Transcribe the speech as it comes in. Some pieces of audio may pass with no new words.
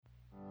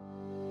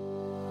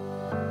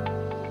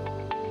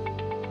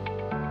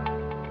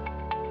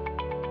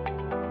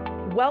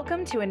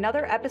Welcome to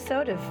another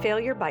episode of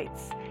Failure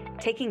Bites,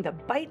 taking the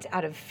bite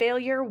out of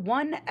failure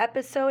one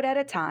episode at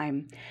a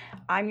time.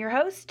 I'm your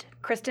host,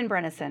 Kristen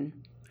Brennison.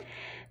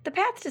 The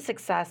path to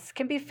success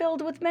can be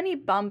filled with many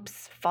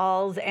bumps,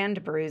 falls,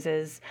 and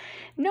bruises.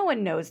 No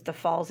one knows the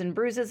falls and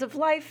bruises of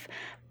life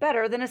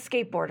better than a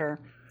skateboarder.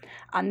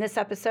 On this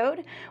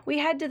episode, we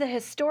head to the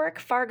historic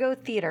Fargo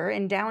Theater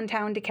in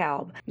downtown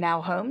DeKalb, now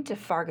home to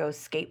Fargo's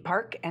skate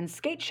park and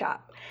skate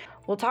shop.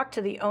 We'll talk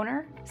to the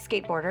owner,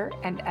 skateboarder,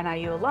 and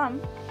NIU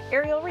alum,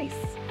 Ariel Ries.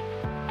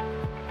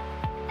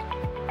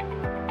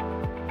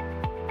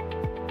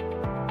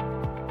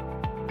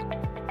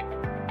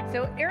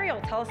 So Ariel,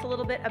 tell us a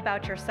little bit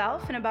about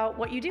yourself and about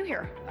what you do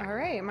here. All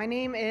right, my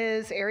name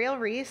is Ariel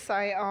Ries.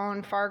 I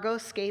own Fargo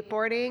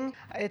Skateboarding.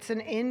 It's an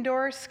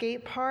indoor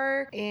skate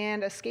park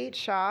and a skate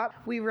shop.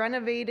 We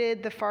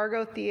renovated the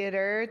Fargo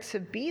Theater to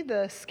be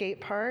the skate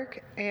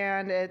park,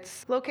 and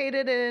it's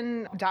located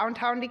in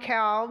downtown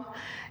DeKalb.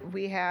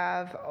 We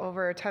have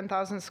over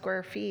 10,000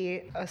 square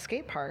feet, a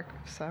skate park.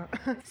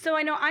 So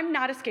I know I'm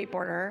not a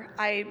skateboarder.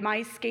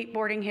 My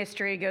skateboarding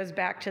history goes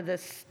back to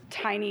this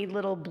tiny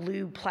little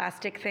blue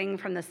plastic thing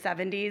from the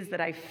 70s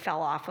that I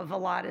fell off of a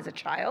lot as a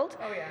child.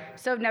 Oh, yeah.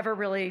 So I've never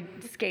really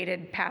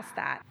skated past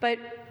that. But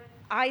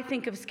I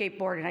think of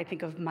skateboard and I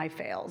think of my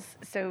fails.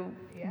 So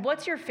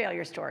What's your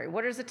failure story?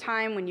 What is a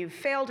time when you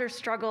failed or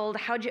struggled?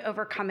 How'd you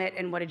overcome it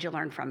and what did you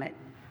learn from it?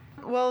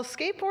 Well,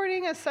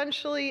 skateboarding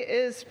essentially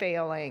is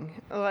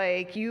failing.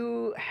 Like,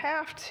 you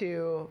have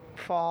to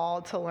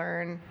fall to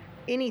learn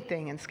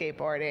anything in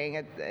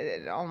skateboarding.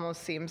 It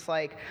almost seems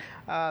like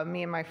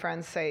me and my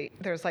friends say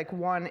there's like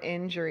one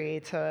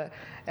injury to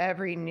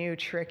every new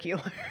trick you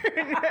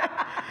learn.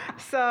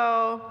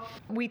 So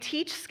we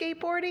teach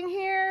skateboarding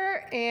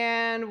here,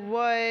 and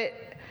what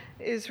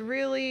is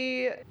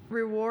really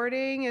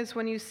rewarding is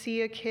when you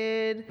see a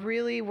kid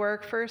really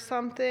work for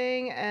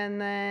something and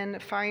then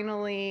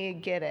finally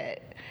get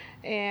it.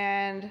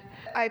 And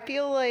I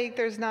feel like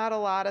there's not a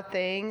lot of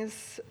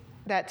things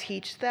that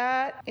teach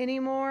that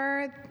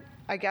anymore.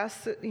 I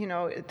guess,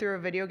 through a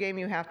video game,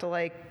 you have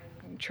to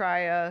try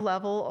a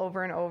level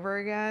over and over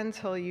again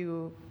until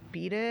you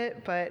beat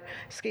it, but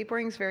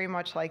skateboarding is very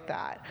much like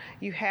that.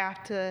 You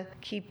have to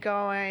keep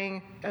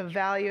going,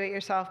 evaluate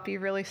yourself, be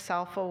really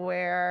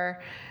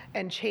self-aware,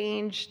 and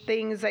change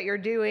things that you're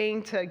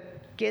doing to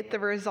get the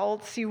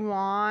results you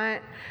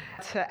want,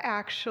 to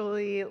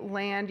actually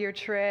land your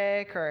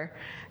trick or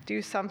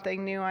do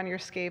something new on your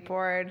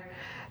skateboard.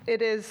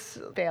 It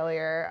is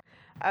failure.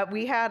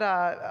 We had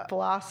a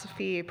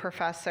philosophy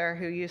professor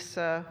who used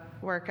to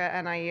work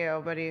at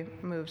NIU, but he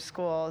moved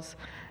schools,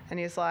 and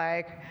he's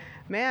like,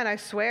 man, I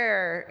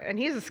swear, and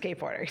he's a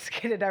skateboarder, he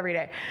skated every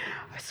day,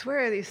 I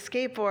swear these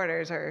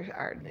skateboarders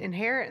are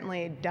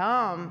inherently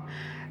dumb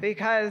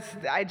because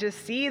I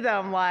just see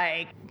them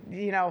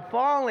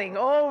falling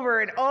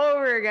over and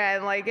over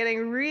again,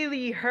 getting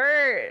really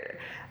hurt,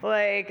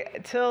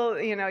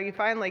 till, you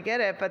finally get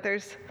it. But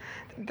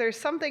there's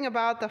something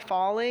about the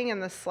falling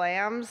and the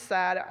slams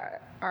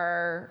that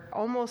are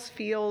almost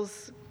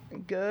feels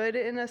good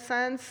in a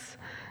sense.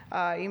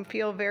 You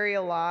feel very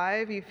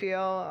alive. You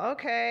feel,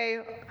 okay,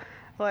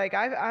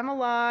 I'm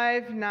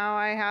alive. Now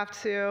I have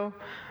to.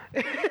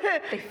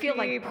 They feel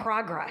like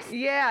progress.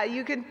 Yeah,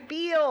 you can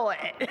feel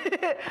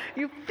it.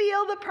 You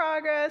feel the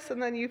progress,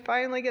 and then you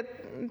finally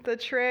get the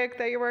trick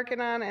that you're working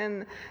on,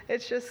 and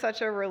it's just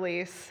such a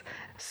release.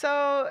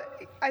 So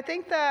I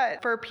think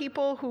that for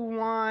people who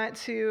want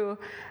to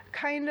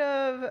kind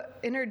of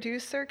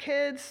introduce their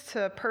kids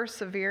to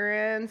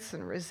perseverance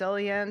and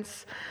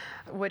resilience,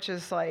 which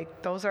is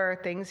those are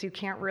things you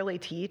can't really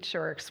teach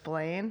or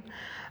explain,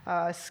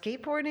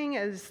 skateboarding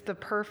is the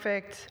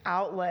perfect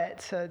outlet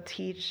to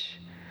teach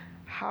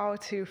how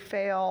to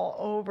fail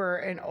over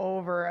and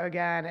over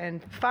again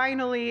and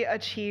finally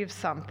achieve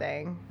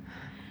something.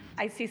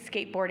 I see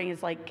skateboarding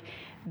as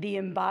the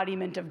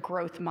embodiment of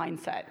growth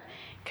mindset,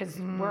 because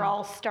we're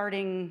all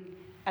starting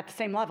at the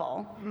same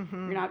level.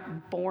 Mm-hmm. You're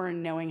not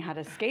born knowing how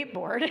to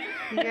skateboard.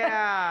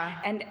 Yeah.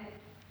 And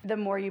the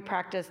more you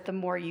practice, the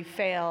more you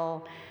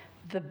fail,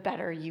 the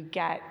better you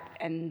get,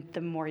 and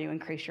the more you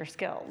increase your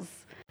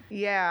skills.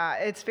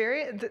 Yeah,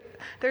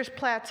 there's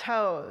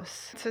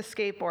plateaus to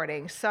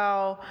skateboarding.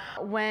 So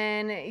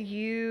when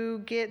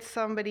you get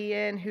somebody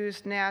in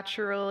who's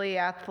naturally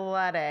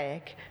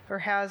athletic or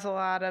has a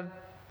lot of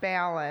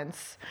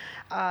balance,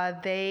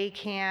 they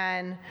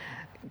can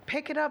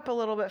pick it up a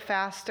little bit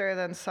faster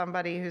than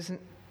somebody who's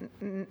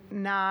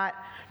not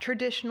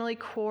traditionally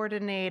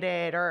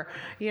coordinated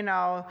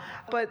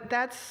but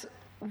that's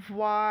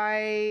why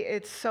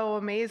it's so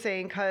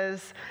amazing,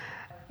 because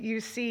you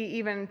see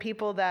even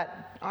people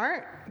that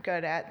aren't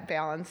good at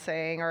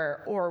balancing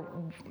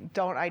or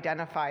don't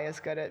identify as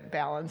good at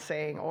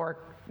balancing or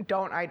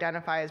don't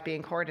identify as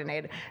being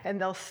coordinated, and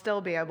they'll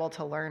still be able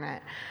to learn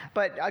it.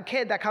 But a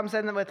kid that comes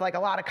in with a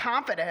lot of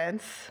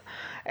confidence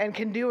and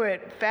can do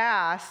it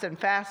fast and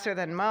faster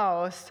than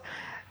most,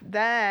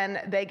 then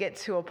they get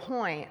to a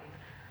point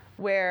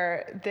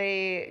where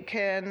they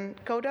can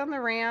go down the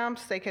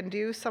ramps, they can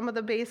do some of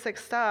the basic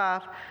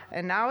stuff,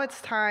 and now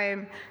it's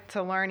time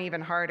to learn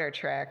even harder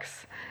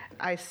tricks.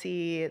 I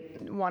see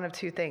one of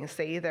two things.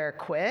 They either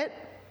quit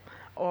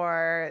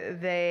or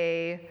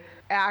they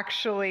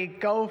actually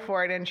go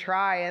for it and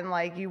try, and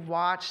like you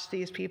watch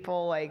these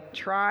people like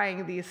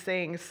trying these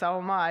things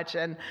so much,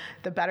 and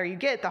the better you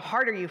get, the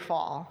harder you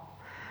fall.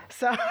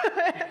 So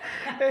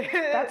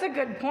that's a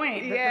good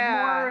point.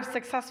 Yeah. The more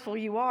successful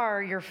you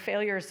are, your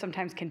failures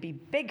sometimes can be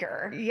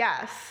bigger.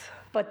 Yes.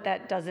 But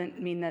that doesn't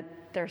mean that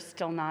there's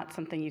still not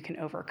something you can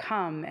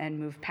overcome and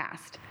move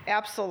past.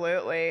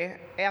 Absolutely.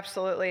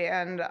 Absolutely.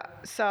 And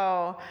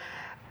so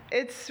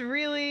it's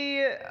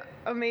really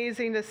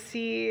amazing to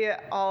see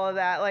all of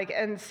that, like,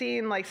 and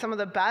seeing like some of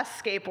the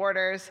best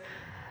skateboarders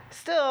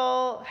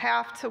still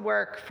have to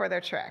work for their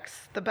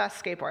tricks. The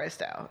best skateboarders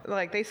do.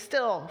 Like, they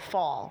still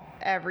fall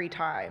every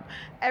time.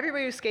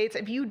 Everybody who skates,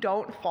 if you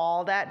don't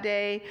fall that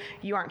day,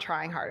 you aren't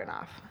trying hard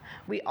enough.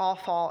 We all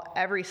fall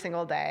every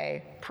single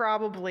day,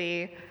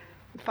 probably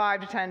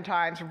 5 to 10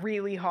 times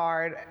really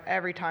hard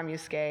every time you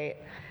skate.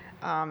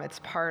 It's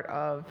part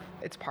of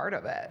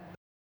it.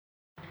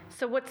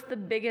 So what's the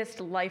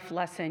biggest life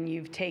lesson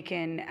you've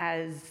taken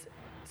as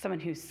someone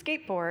who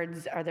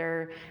skateboards? Are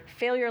there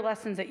failure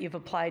lessons that you've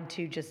applied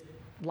to just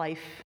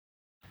life?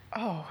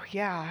 Oh,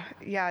 yeah,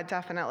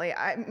 definitely.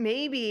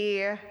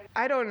 Maybe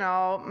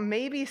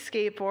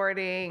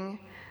skateboarding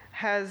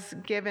has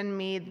given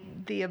me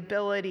the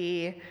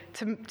ability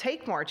to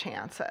take more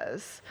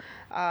chances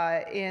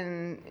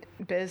in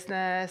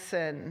business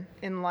and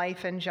in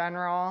life in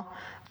general,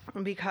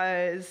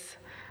 because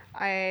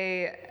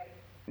I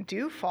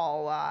do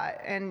fall a lot,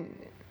 and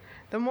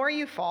the more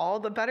you fall,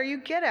 the better you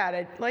get at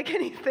it, like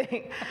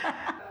anything.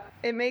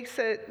 It makes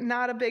it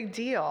not a big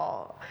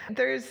deal.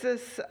 There's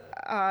this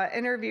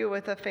interview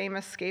with a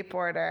famous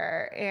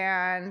skateboarder,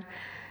 and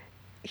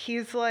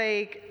he's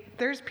like,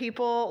 there's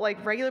people,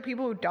 like regular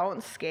people who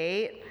don't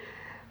skate,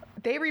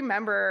 they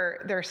remember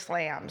their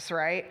slams,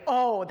 right?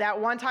 Oh, that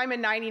one time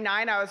in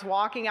 '99, I was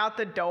walking out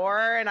the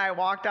door and I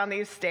walked down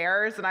these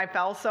stairs and I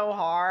fell so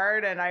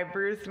hard and I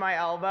bruised my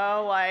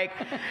elbow. Like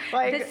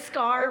this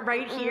scar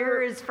right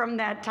here is from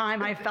that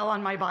time I fell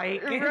on my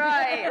bike.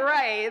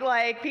 Right.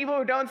 Like, people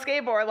who don't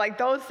skateboard, like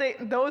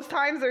those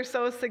times are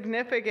so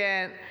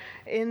significant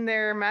in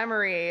their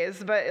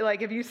memories. But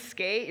like, if you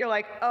skate, you're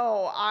like,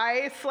 oh,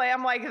 I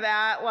slam like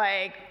that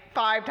like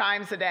 5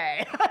 times a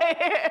day.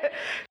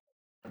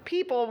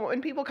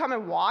 When people come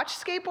and watch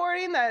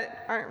skateboarding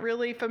that aren't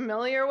really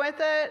familiar with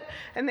it,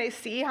 and they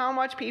see how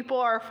much people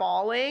are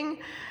falling,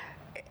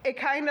 it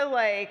kind of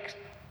like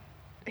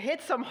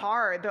hits them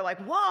hard. They're like,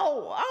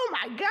 whoa, oh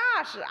my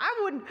gosh, I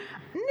would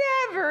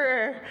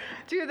never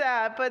do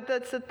that. But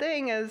that's the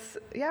thing is,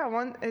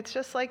 it's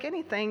just like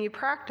anything. You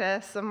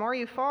practice. The more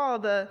you fall,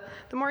 the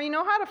more you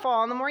know how to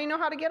fall, and the more you know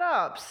how to get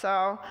up.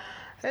 So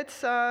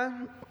it's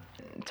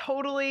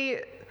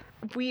totally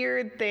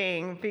weird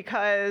thing,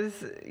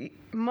 because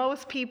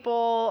most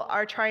people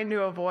are trying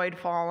to avoid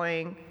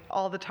falling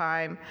all the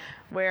time,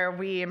 where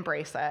we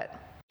embrace it.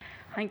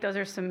 I think those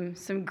are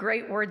some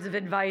great words of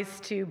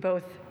advice to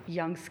both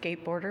young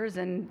skateboarders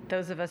and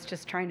those of us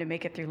just trying to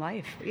make it through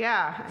life.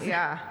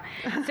 Yeah.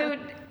 So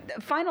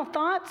final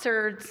thoughts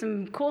or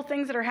some cool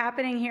things that are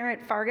happening here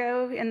at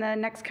Fargo in the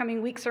next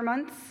coming weeks or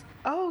months?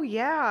 Oh,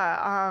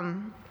 yeah.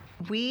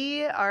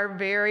 We are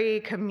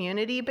very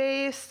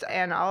community-based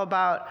and all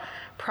about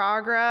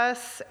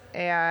progress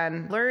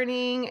and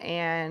learning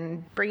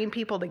and bringing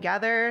people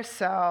together.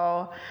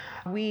 So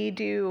we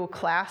do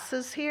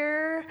classes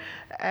here.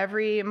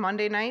 Every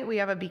Monday night we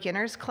have a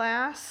beginner's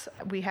class.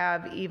 We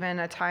have even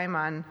a time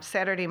on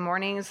Saturday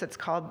mornings. It's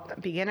called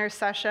Beginner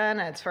Session.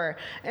 It's for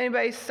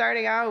anybody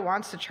starting out who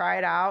wants to try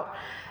it out.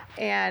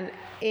 And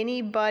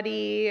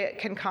anybody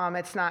can come.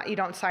 You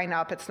don't sign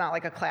up. It's not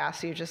like a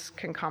class. You just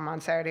can come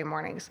on Saturday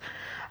mornings.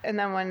 And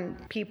then when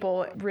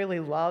people really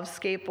love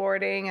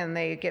skateboarding and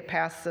they get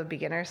past the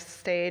beginner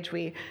stage,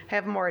 we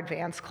have more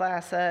advanced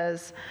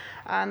classes.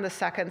 On the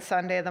second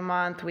Sunday of the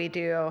month, we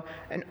do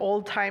an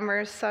old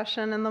timers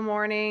session in the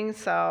morning.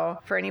 So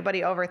for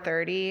anybody over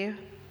 30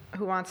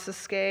 who wants to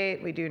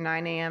skate, we do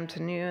 9 a.m.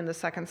 to noon the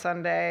second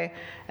Sunday.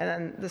 And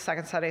then the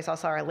second Sunday is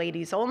also our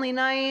ladies only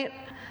night.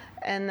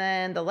 And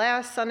then the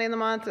last Sunday of the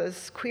month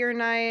is queer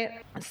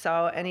night.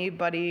 So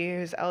anybody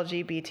who's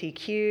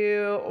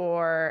LGBTQ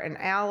or an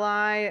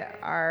ally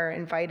are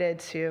invited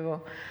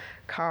to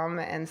come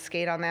and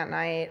skate on that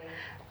night.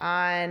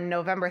 On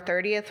November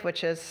 30th,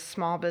 which is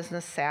Small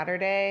Business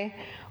Saturday,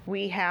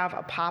 we have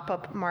a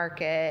pop-up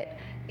market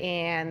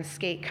and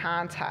skate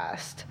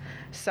contest.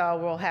 So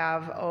we'll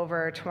have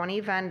over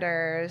 20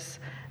 vendors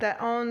that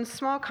own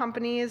small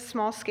companies,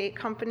 small skate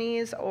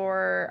companies,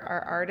 or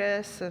are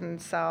artists and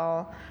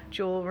sell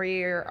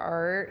jewelry or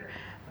art.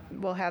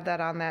 We'll have that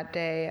on that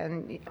day,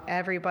 and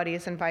everybody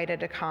is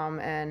invited to come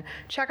and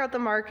check out the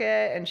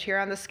market and cheer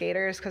on the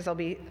skaters, because there'll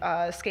be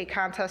skate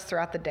contests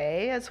throughout the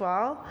day as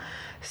well.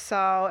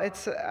 So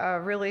it's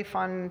a really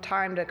fun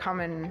time to come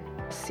and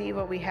see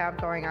what we have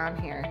going on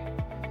here.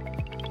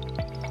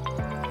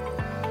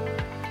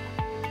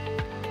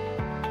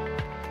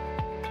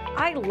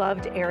 I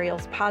loved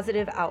Ariel's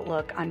positive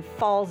outlook on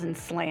falls and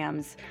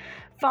slams.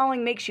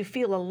 Falling makes you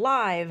feel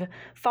alive.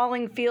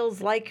 Falling feels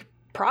like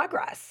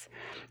progress.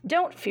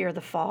 Don't fear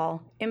the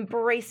fall.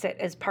 Embrace it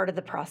as part of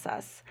the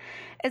process.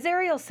 As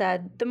Ariel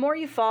said, the more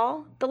you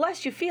fall, the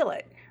less you feel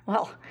it.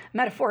 Well,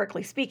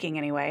 metaphorically speaking,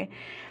 anyway.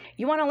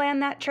 You want to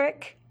land that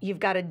trick? You've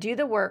got to do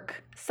the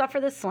work, suffer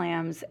the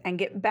slams, and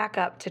get back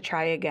up to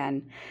try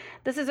again.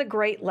 This is a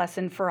great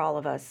lesson for all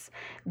of us.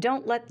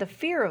 Don't let the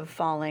fear of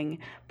falling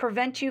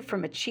prevent you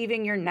from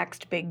achieving your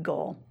next big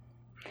goal.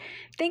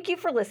 Thank you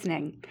for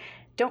listening.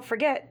 Don't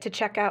forget to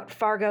check out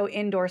Fargo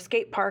Indoor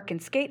Skate Park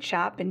and Skate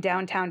Shop in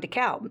downtown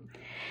DeKalb.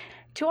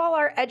 To all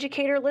our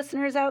educator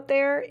listeners out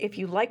there, if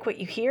you like what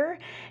you hear,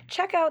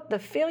 check out the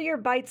Failure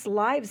Bites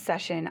live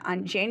session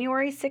on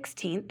January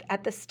 16th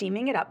at the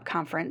Steaming It Up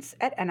conference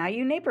at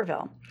NIU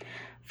Naperville.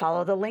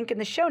 Follow the link in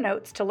the show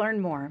notes to learn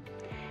more.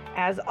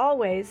 As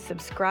always,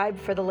 subscribe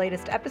for the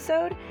latest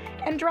episode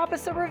and drop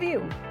us a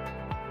review.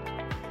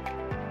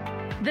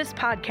 This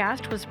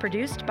podcast was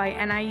produced by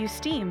NIU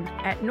STEAM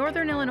at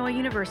Northern Illinois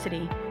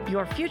University.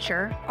 Your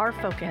future, our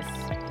focus.